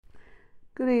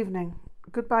Good evening.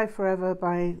 Goodbye Forever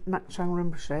by Ngak'chang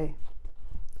Rinpoche.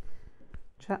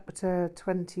 Chapter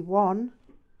 21,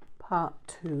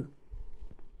 Part 2.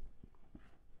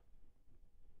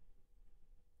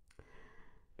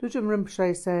 Dudjom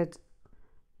Rinpoche said,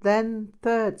 "Then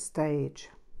third stage,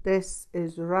 this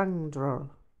is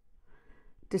Rangdrol.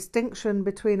 Distinction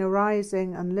between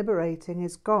arising and liberating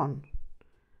is gone.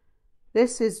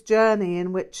 This is journey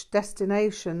in which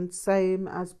destination same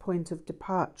as point of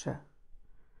departure.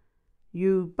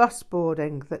 You bus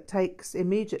boarding that takes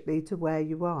immediately to where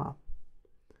you are.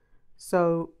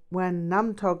 So when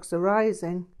Namtog's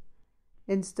arising,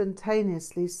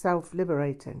 instantaneously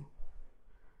self-liberating,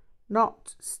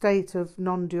 not state of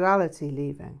non-duality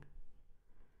leaving.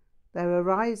 Their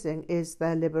arising is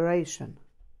their liberation.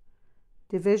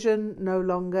 Division no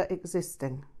longer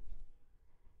existing.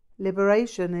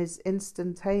 Liberation is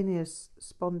instantaneous,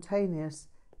 spontaneous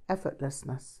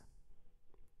effortlessness.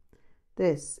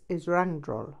 This is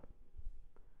Rangdrol.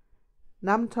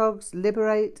 Namtogs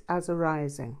liberate as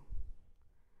arising.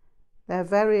 Their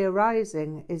very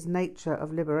arising is nature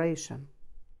of liberation."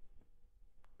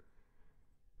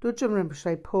 Dudjom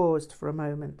Rinpoche paused for a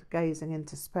moment, gazing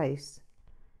into space.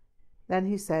 Then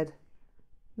he said,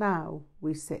 "Now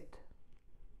we sit."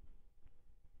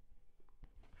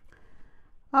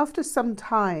 After some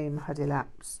time had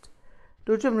elapsed,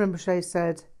 Dudjom Rinpoche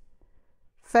said,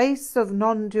 "Face of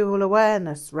non-dual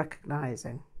awareness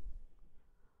recognizing.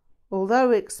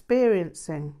 Although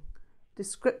experiencing,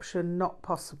 description not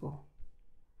possible.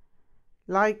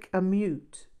 Like a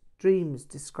mute, dreams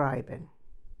describing."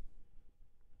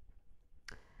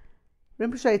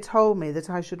 Rinpoche told me that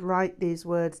I should write these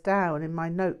words down in my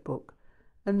notebook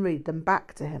and read them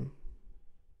back to him.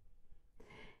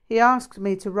 He asked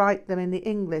me to write them in the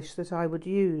English that I would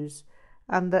use,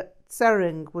 and that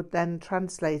Tsering would then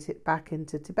translate it back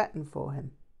into Tibetan for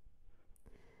him.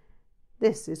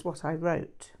 This is what I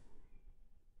wrote.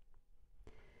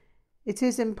 It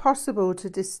is impossible to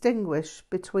distinguish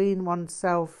between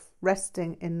oneself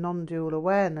resting in non-dual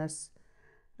awareness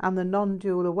and the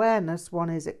non-dual awareness one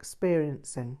is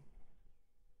experiencing.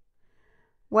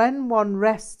 When one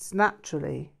rests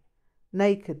naturally,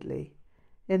 nakedly,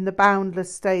 in the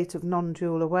boundless state of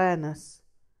non-dual awareness,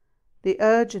 the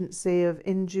urgency of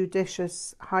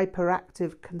injudicious,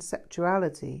 hyperactive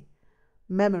conceptuality,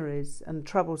 memories and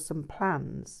troublesome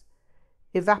plans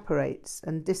evaporates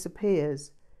and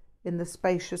disappears in the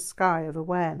spacious sky of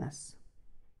awareness.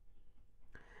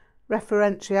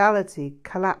 Referentiality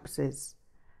collapses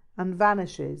and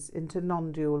vanishes into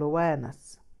non-dual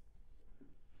awareness.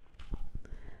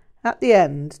 At the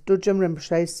end, Dudjom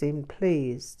Rinpoche seemed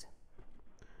pleased.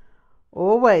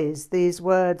 Always these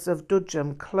words of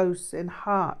Dudjom close in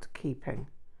heart keeping,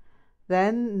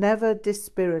 then never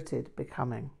dispirited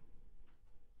becoming.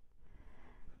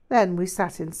 Then we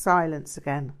sat in silence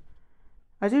again.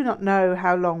 I do not know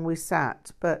how long we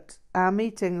sat, but our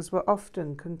meetings were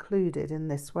often concluded in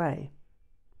this way.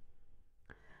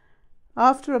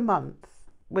 After a month,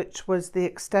 which was the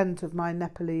extent of my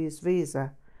Nepalese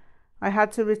visa, I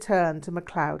had to return to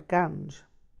MacLeod Ganj.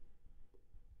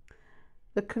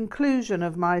 The conclusion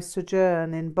of my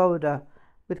sojourn in Bodha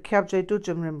with Kyabje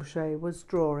Dudjom Rinpoche was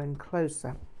drawing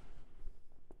closer.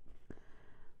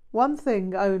 One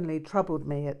thing only troubled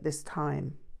me at this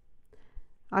time.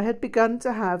 I had begun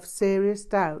to have serious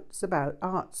doubts about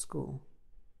art school.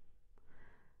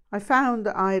 I found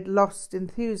that I had lost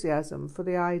enthusiasm for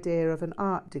the idea of an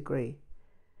art degree,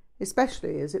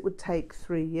 especially as it would take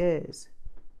 3 years.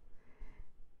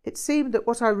 It seemed that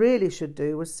what I really should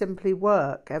do was simply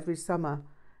work every summer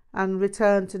and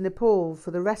return to Nepal for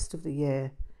the rest of the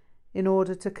year in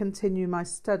order to continue my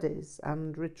studies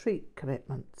and retreat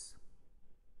commitments.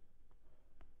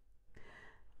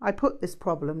 I put this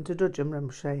problem to Dudjom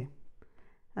Rinpoche,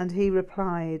 and he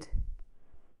replied,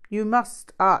 "You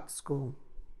must art school.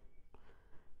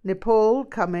 Nepal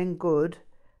coming good,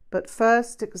 but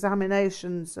first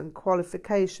examinations and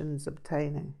qualifications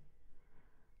obtaining.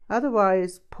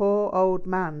 Otherwise poor old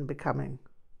man becoming.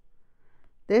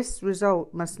 This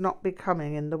result must not be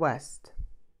coming in the West.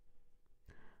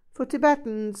 For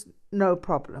Tibetans, no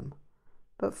problem,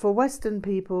 but for Western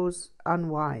peoples,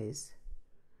 unwise.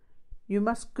 You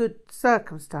must good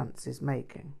circumstances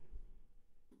making."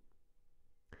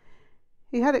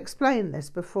 He had explained this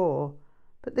before,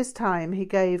 but this time he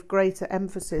gave greater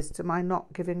emphasis to my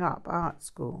not giving up art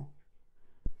school.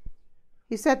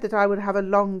 He said that I would have a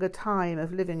longer time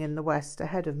of living in the West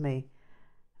ahead of me,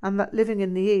 and that living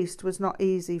in the East was not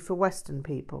easy for Western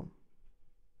people.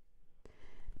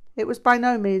 It was by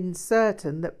no means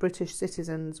certain that British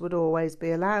citizens would always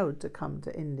be allowed to come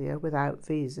to India without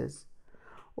visas,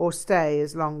 or stay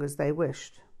as long as they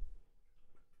wished.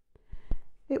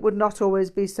 It would not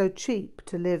always be so cheap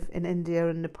to live in India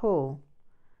and Nepal,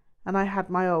 and I had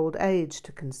my old age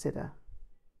to consider.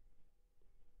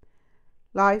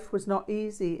 Life was not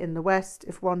easy in the West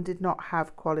if one did not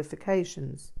have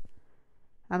qualifications,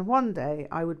 and one day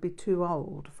I would be too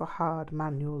old for hard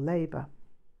manual labour.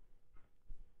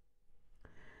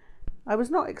 I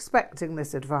was not expecting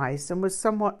this advice and was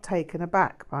somewhat taken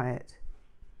aback by it.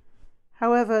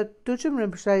 However, Dudjom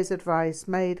Rinpoche's advice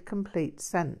made complete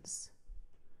sense.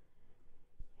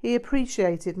 He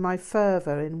appreciated my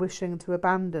fervour in wishing to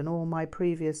abandon all my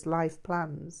previous life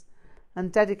plans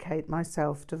and dedicate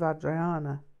myself to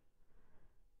Vajrayana.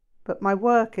 But my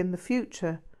work in the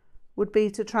future would be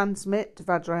to transmit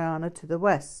Vajrayana to the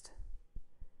West.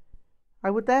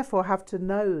 I would therefore have to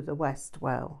know the West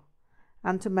well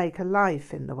and to make a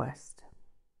life in the West.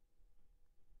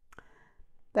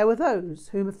 There were those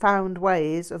who found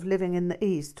ways of living in the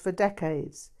East for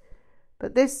decades,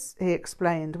 but this, he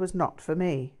explained, was not for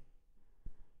me.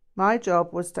 My job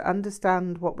was to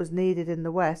understand what was needed in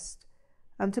the West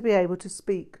and to be able to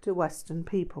speak to Western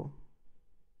people.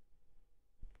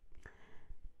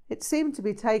 It seemed to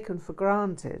be taken for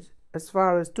granted, as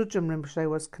far as Dudjom Rinpoche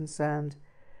was concerned,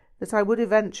 that I would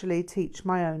eventually teach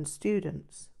my own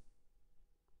students.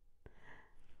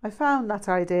 I found that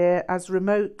idea as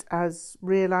remote as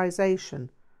realization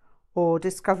or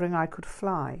discovering I could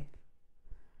fly.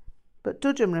 But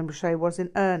Dudjom Rinpoche was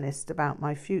in earnest about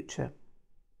my future.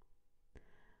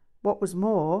 What was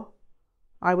more,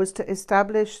 I was to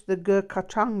establish the Gurkha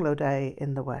Lodai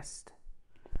in the West.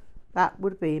 That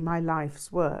would be my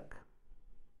life's work.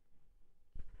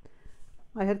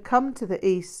 I had come to the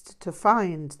East to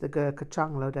find the Gurkha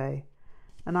Lodai,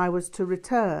 and I was to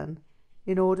return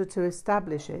in order to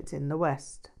establish it in the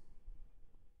West.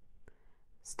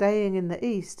 Staying in the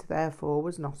East, therefore,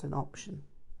 was not an option.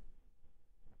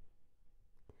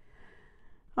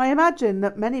 I imagine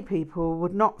that many people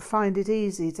would not find it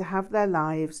easy to have their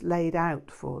lives laid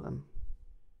out for them.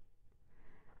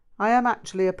 I am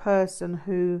actually a person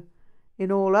who,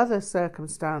 in all other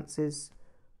circumstances,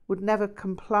 would never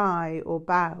comply or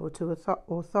bow to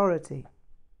authority.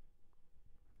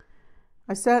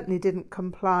 I certainly didn't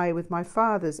comply with my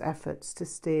father's efforts to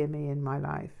steer me in my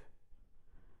life.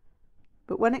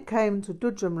 But when it came to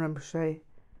Dudjom Rinpoche,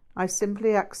 I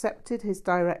simply accepted his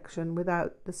direction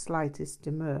without the slightest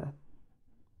demur.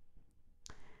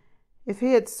 If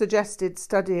he had suggested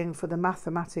studying for the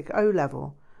mathematic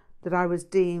O-level that I was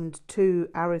deemed too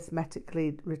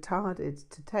arithmetically retarded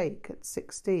to take at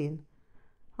 16,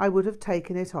 I would have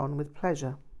taken it on with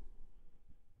pleasure.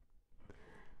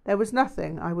 There was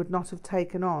nothing I would not have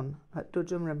taken on at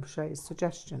Dudjom Rinpoche's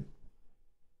suggestion.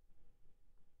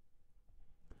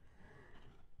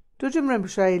 Dudjom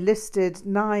Rinpoche listed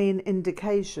 9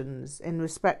 indications in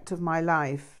respect of my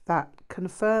life that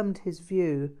confirmed his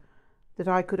view that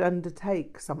I could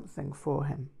undertake something for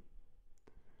him.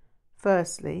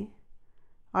 Firstly,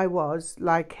 I was,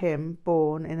 like him,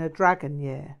 born in a dragon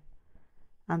year,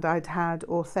 and I'd had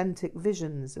authentic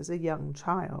visions as a young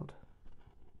child.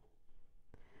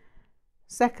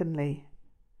 Secondly,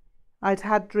 I'd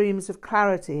had dreams of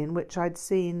clarity in which I'd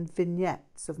seen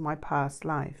vignettes of my past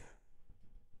life.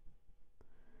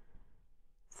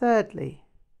 Thirdly,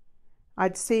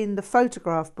 I'd seen the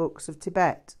photograph books of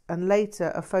Tibet and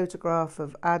later a photograph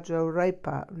of Ajo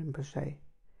Repa Rinpoche.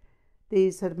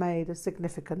 These had made a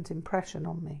significant impression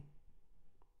on me.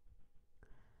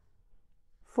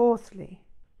 Fourthly,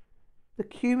 the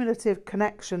cumulative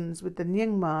connections with the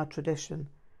Nyingma tradition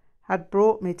had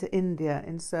brought me to India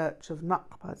in search of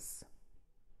Ngakpas.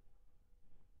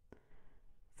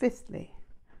 Fifthly,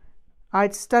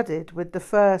 I'd studied with the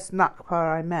first Ngakpa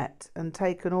I met and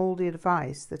taken all the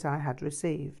advice that I had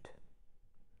received.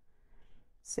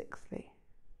 Sixthly,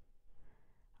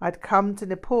 I'd come to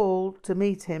Nepal to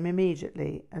meet him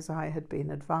immediately as I had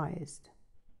been advised.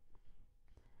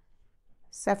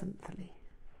 Seventhly,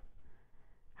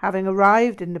 having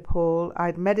arrived in Nepal,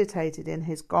 I'd meditated in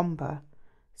his Gompa,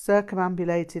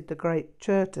 circumambulated the Great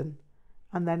Churton,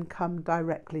 and then come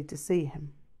directly to see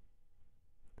him.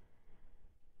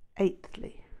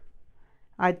 Eighthly,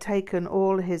 I'd taken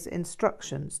all his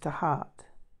instructions to heart.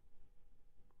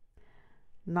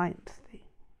 Ninthly,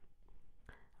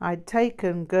 I'd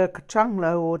taken Gurkha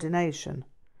Changlo ordination,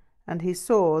 and he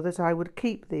saw that I would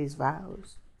keep these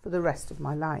vows for the rest of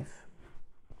my life.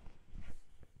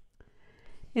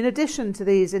 In addition to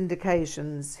these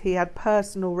indications, he had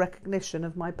personal recognition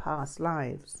of my past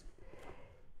lives.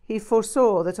 He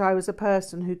foresaw that I was a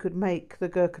person who could make the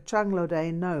Gurkha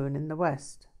Changlodai known in the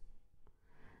West.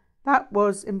 That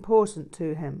was important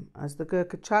to him, as the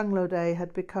Gurkha Changloday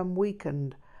had become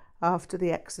weakened after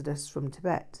the exodus from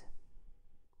Tibet.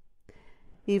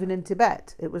 Even in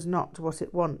Tibet, it was not what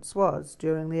it once was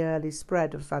during the early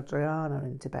spread of Vajrayana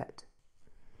in Tibet.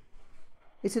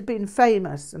 It had been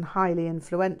famous and highly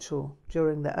influential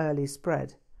during the early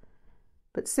spread,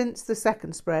 but since the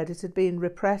second spread it had been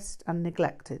repressed and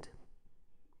neglected.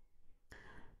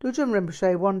 Dudjom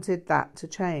Rinpoche wanted that to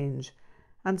change,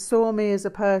 and saw me as a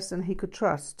person he could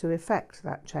trust to effect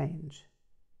that change.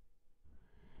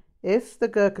 If the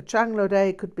Gurkha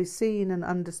Changloday could be seen and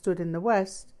understood in the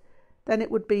West, then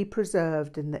it would be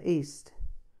preserved in the East.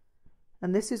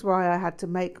 And this is why I had to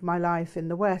make my life in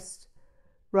the West,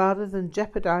 rather than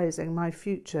jeopardizing my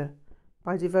future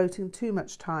by devoting too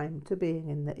much time to being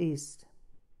in the East.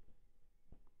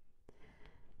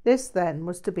 This, then,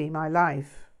 was to be my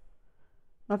life.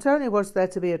 Not only was there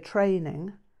to be a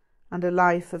training and a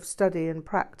life of study and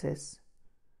practice,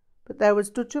 but there was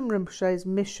Dudjom Rinpoche's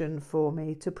mission for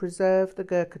me to preserve the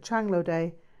Gurkha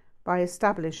Changloday by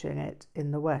establishing it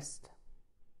in the West.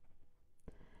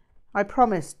 I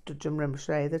promised Dudjom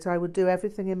Rinpoche that I would do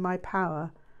everything in my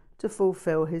power to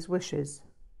fulfill his wishes,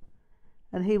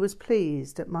 and he was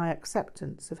pleased at my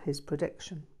acceptance of his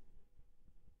prediction.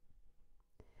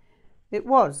 It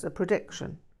was a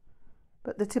prediction,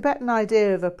 but the Tibetan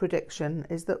idea of a prediction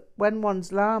is that when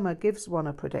one's Lama gives one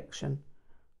a prediction,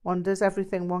 one does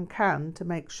everything one can to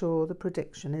make sure the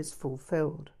prediction is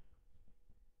fulfilled.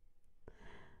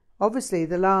 Obviously,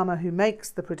 the Lama who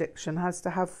makes the prediction has to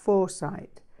have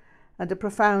foresight and a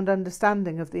profound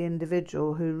understanding of the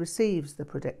individual who receives the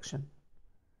prediction.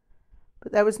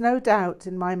 But there was no doubt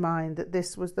in my mind that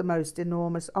this was the most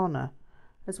enormous honour,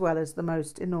 as well as the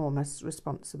most enormous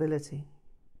responsibility.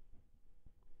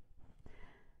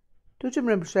 Dudjom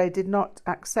Rinpoche did not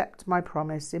accept my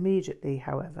promise immediately,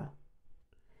 however.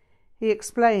 He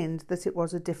explained that it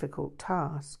was a difficult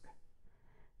task.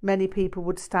 Many people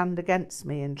would stand against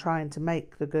me in trying to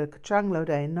make the Gurkha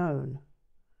Changloday known.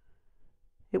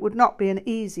 It would not be an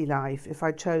easy life if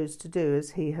I chose to do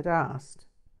as he had asked,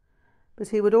 but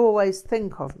he would always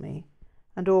think of me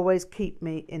and always keep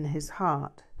me in his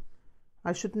heart.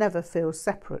 I should never feel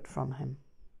separate from him.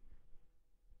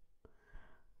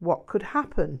 What could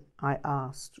happen? I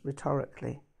asked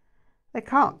rhetorically. They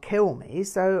can't kill me,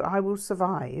 so I will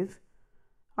survive.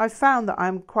 I've found that I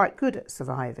am quite good at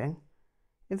surviving.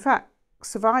 In fact,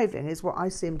 surviving is what I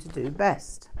seem to do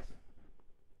best.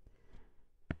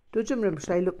 Dudjom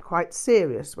Rinpoche looked quite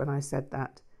serious when I said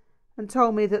that, and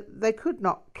told me that they could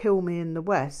not kill me in the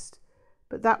West,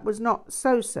 but that was not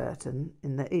so certain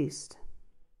in the East.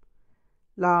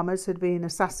 Lamas had been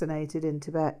assassinated in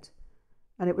Tibet,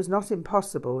 and it was not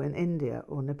impossible in India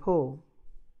or Nepal.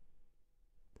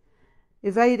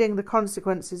 Evading the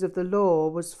consequences of the law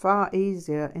was far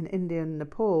easier in India and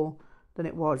Nepal than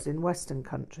it was in Western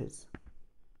countries.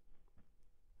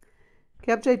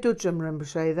 Kyabje Dudjom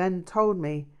Rinpoche then told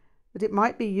me that it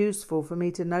might be useful for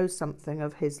me to know something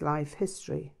of his life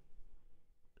history.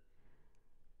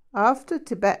 After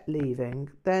Tibet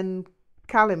leaving, then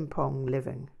Kalimpong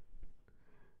living,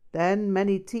 then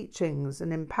many teachings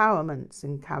and empowerments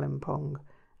in Kalimpong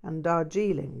and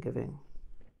Darjeeling giving.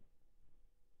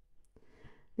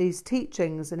 These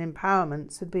teachings and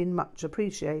empowerments had been much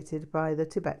appreciated by the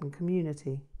Tibetan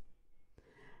community.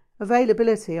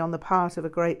 Availability on the part of a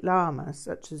great Lama,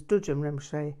 such as Dudjom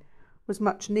Rinpoche, was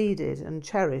much needed and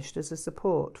cherished as a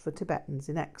support for Tibetans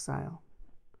in exile.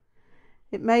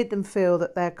 It made them feel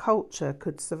that their culture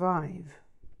could survive.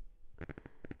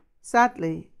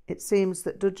 Sadly, it seems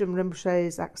that Dudjom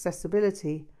Rinpoche's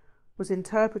accessibility was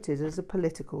interpreted as a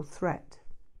political threat.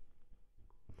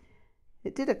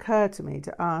 It did occur to me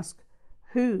to ask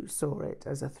who saw it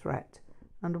as a threat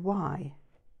and why.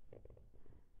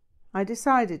 I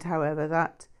decided, however,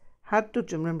 that had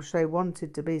Dudjom Rinpoche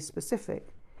wanted to be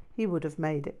specific, he would have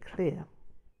made it clear.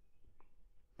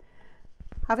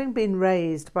 Having been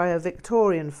raised by a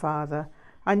Victorian father,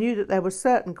 I knew that there were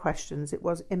certain questions it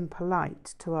was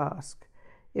impolite to ask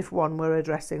if one were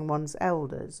addressing one's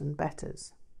elders and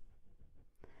betters.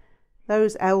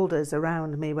 Those elders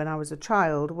around me when I was a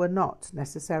child were not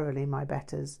necessarily my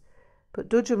betters, but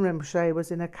Dudjom Rinpoche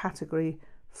was in a category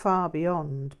far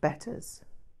beyond betters.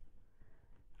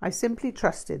 I simply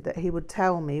trusted that he would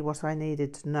tell me what I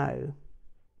needed to know.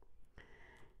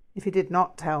 If he did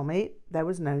not tell me, there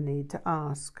was no need to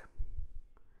ask.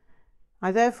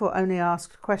 I therefore only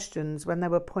asked questions when there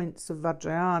were points of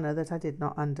Vajrayana that I did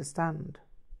not understand.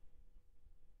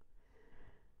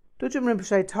 Dudjom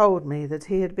Rinpoche told me that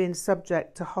he had been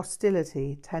subject to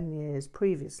hostility 10 years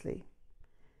previously.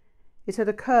 It had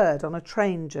occurred on a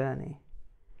train journey.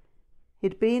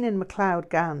 He'd been in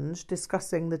MacLeod Ganj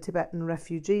discussing the Tibetan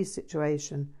refugee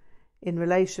situation in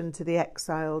relation to the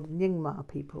exiled Nyingma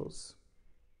peoples.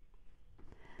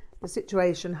 The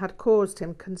situation had caused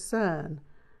him concern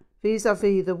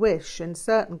vis-à-vis the wish in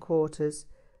certain quarters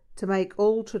to make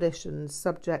all traditions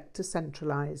subject to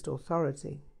centralised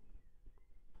authority.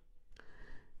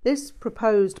 This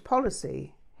proposed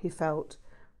policy, he felt,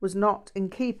 was not in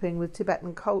keeping with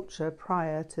Tibetan culture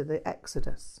prior to the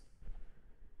Exodus.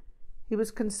 He was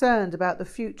concerned about the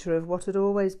future of what had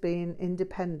always been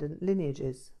independent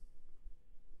lineages.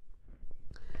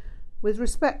 With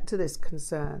respect to this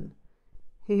concern,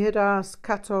 he had asked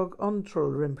Katog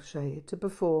Ontrul Rinpoche to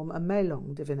perform a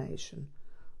Melong divination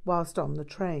whilst on the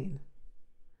train.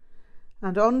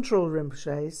 And Ontrul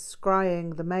Rinpoche,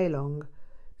 scrying the Melong,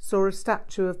 saw a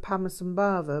statue of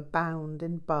Padmasambhava bound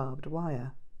in barbed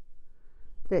wire.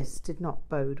 This did not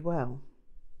bode well.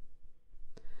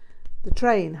 The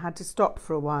train had to stop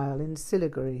for a while in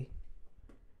Siliguri.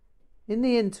 In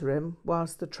the interim,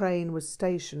 whilst the train was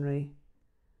stationary,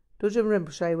 Dudjom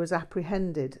Rinpoche was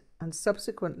apprehended and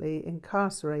subsequently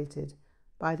incarcerated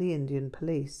by the Indian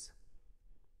police.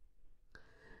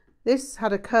 This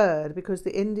had occurred because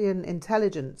the Indian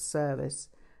Intelligence Service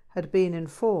had been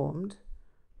informed,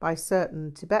 by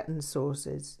certain Tibetan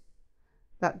sources,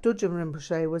 that Dudjom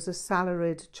Rinpoche was a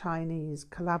salaried Chinese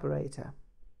collaborator.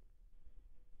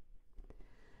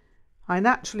 I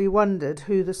naturally wondered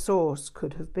who the source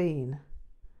could have been.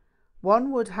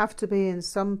 One would have to be in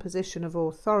some position of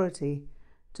authority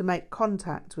to make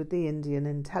contact with the Indian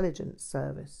Intelligence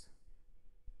Service.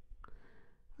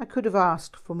 I could have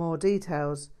asked for more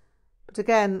details, but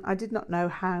again I did not know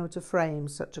how to frame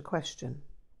such a question.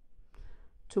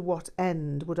 To what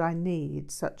end would I need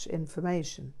such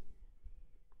information?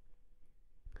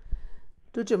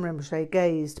 Dudjom Rinpoche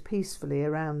gazed peacefully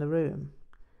around the room.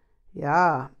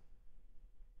 "Yeah,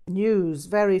 news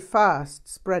very fast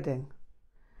spreading,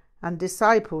 and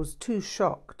disciples too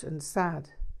shocked and sad.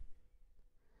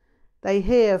 They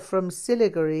hear from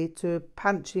Siliguri to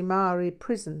Panchimari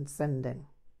prison sending.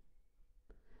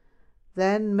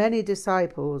 Then many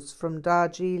disciples from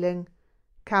Darjeeling,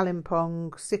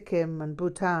 Kalimpong, Sikkim and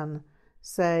Bhutan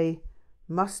say,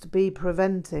 must be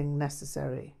preventing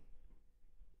necessary."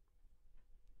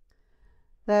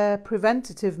 Their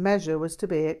preventative measure was to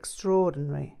be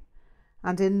extraordinary,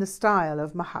 and in the style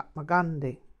of Mahatma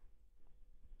Gandhi.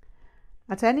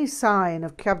 At any sign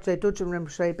of Kyabje Dudjom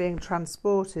Rinpoche being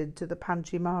transported to the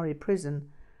Panchimari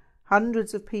prison,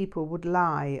 hundreds of people would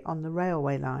lie on the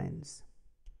railway lines.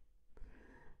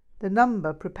 The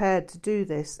number prepared to do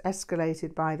this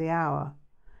escalated by the hour,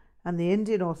 and the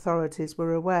Indian authorities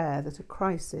were aware that a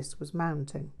crisis was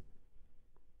mounting.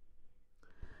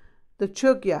 The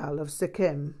Chugyal of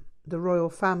Sikkim, the royal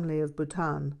family of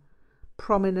Bhutan,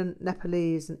 prominent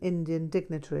Nepalese and Indian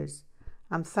dignitaries,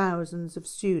 and thousands of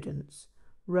students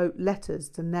wrote letters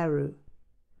to Nehru,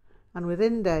 and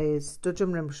within days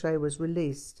Dudjom Rinpoche was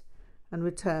released and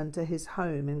returned to his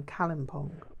home in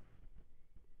Kalimpong.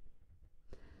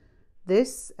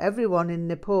 This everyone in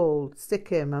Nepal,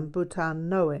 Sikkim and Bhutan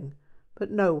knowing,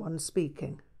 but no one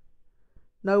speaking,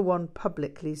 no one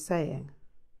publicly saying,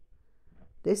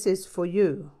 "This is for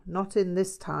you, not in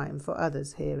this time for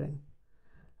others hearing.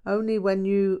 Only when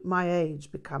you my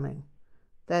age becoming,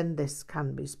 then this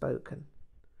can be spoken.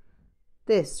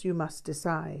 This you must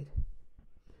decide.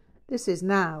 This is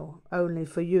now only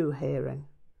for you hearing.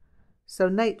 So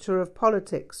nature of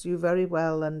politics you very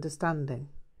well understanding.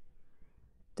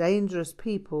 Dangerous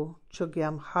people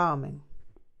Chugyam harming."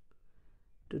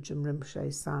 Dudjom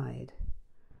Rinpoche sighed.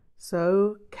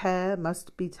 "So care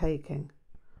must be taking,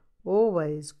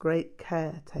 always great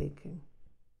care taking."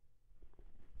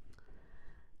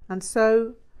 And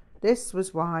so this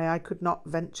was why I could not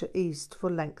venture east for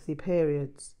lengthy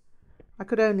periods. I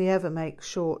could only ever make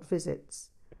short visits,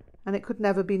 and it could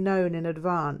never be known in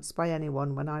advance by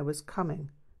anyone when I was coming,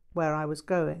 where I was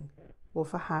going, or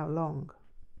for how long.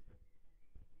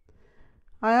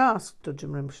 I asked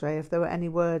Dudjom Rinpoche if there were any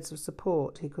words of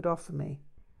support he could offer me,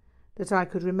 that I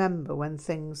could remember when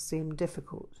things seemed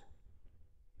difficult.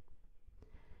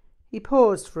 He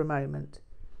paused for a moment,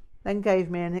 then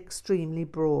gave me an extremely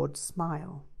broad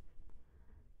smile.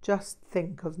 "Just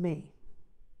think of me."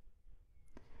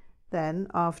 Then,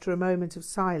 after a moment of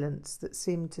silence that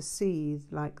seemed to seethe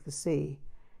like the sea,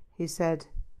 he said,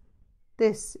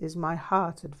 "This is my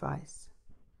heart advice.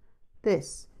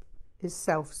 This is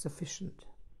self-sufficient."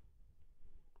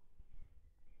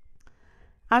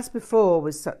 As before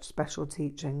with such special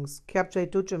teachings, Kyabje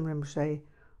Dudjom Rinpoche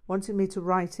wanted me to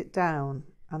write it down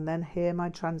and then hear my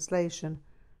translation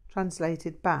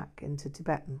translated back into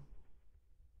Tibetan.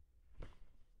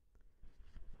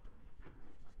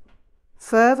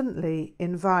 Fervently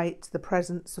invite the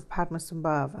presence of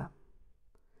Padmasambhava.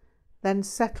 Then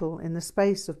settle in the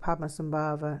space of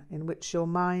Padmasambhava in which your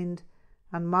mind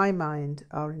and my mind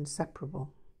are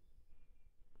inseparable.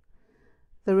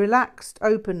 The relaxed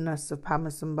openness of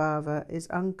Padmasambhava is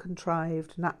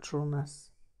uncontrived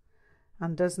naturalness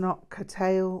and does not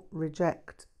curtail,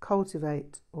 reject,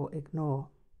 cultivate, or ignore.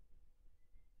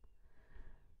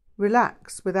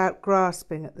 Relax without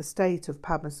grasping at the state of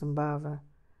Padmasambhava,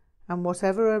 and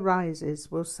whatever arises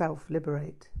will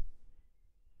self-liberate.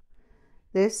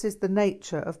 This is the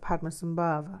nature of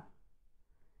Padmasambhava.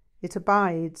 It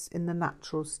abides in the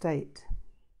natural state.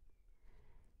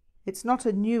 It's not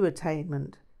a new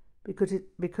attainment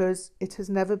because it has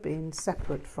never been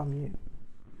separate from you.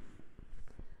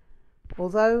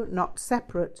 Although not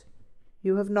separate,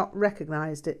 you have not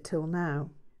recognized it till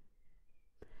now.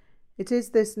 It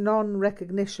is this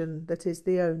non-recognition that is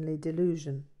the only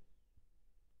delusion.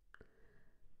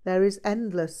 There is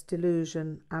endless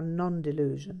delusion and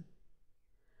non-delusion.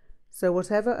 So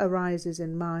whatever arises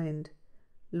in mind,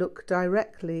 look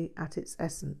directly at its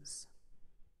essence.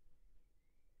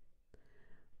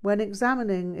 When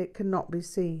examining, it cannot be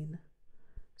seen,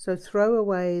 so throw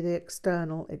away the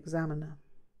external examiner.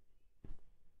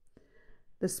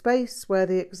 The space where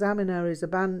the examiner is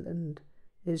abandoned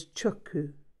is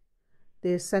chakku,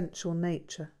 the essential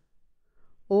nature,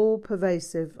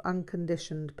 all-pervasive,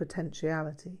 unconditioned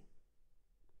potentiality.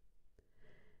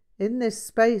 In this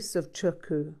space of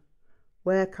chakku,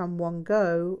 where can one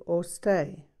go or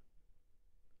stay?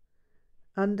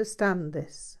 Understand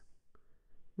this.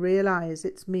 Realize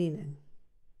its meaning.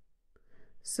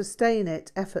 Sustain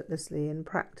it effortlessly in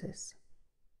practice.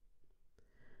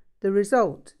 The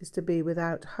result is to be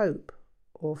without hope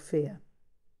or fear.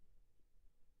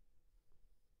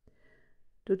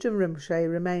 Dudjom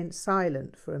Rinpoche remained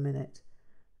silent for a minute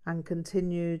and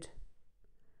continued,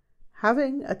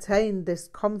 "Having attained this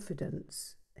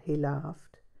confidence," he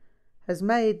laughed, "has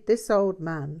made this old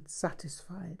man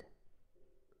satisfied."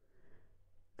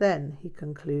 Then he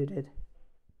concluded,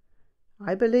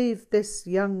 "I believe this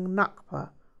young Nakpa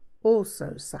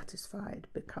also satisfied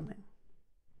becoming."